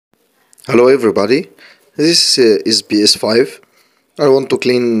Hello everybody, this is ps5. I want to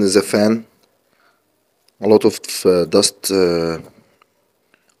clean the fan, a lot of dust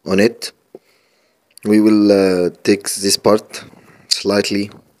on it. We will take this part slightly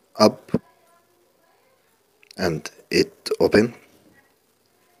up and it open,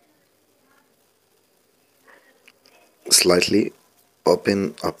 slightly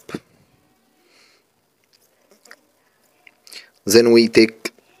open up. Then we take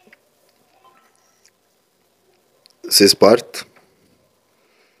this part.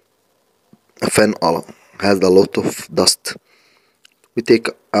 A fan has a lot of dust. We take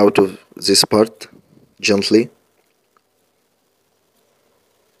out of this part gently.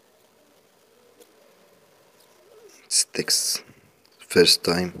 It takes first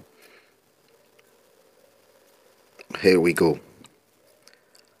time. Here we go.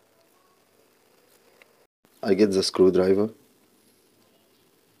 I get the screwdriver.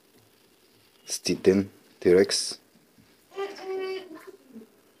 It's T10 T-Rex,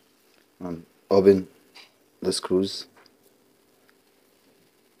 and open the screws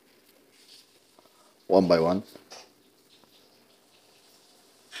one by one.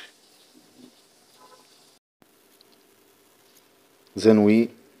 Then we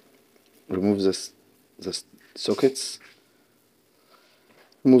remove the sockets.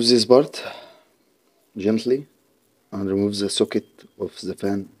 Remove this part gently and remove the socket of the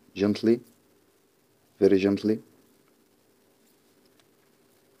fan gently, very gently.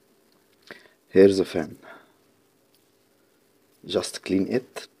 Here's the fan. Just clean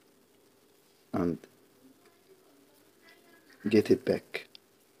it and get it back.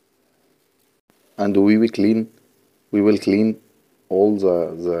 And we will clean all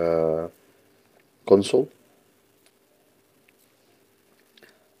the console.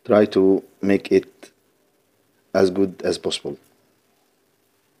 Try to make it as good as possible.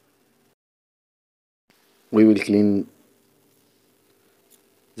 We will clean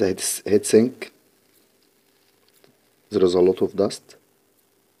the heatsink. There is a lot of dust.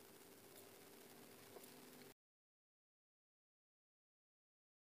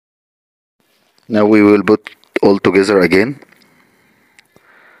 Now we will put all together again.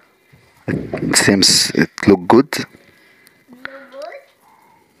 It seems it look good.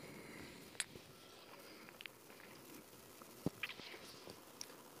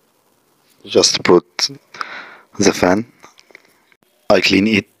 Just put the fan. I clean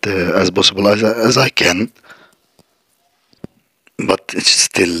it as possible as I can, but it's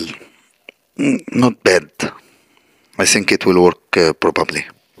still not bad. I think it will work probably.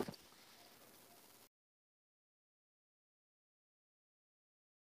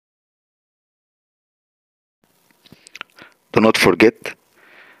 Do not forget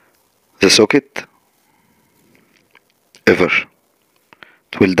the socket ever.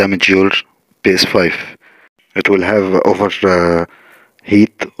 It will damage your ps5. It will have over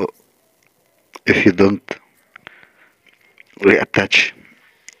heat if you don't reattach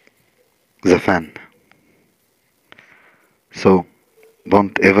the fan. So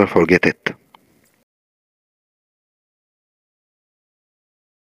don't ever forget it.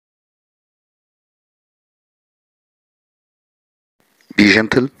 Be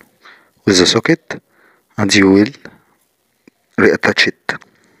gentle with the socket and you will reattach it.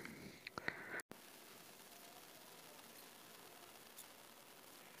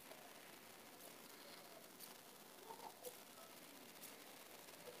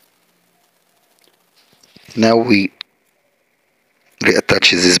 Now we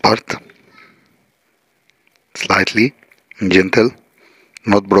reattach this part slightly, gentle,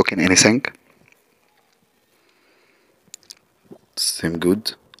 not broken anything. Same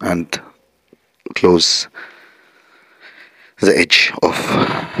good, and close the edge of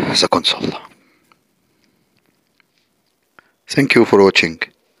the console. Thank you for watching.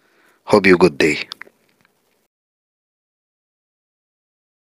 Hope you good day.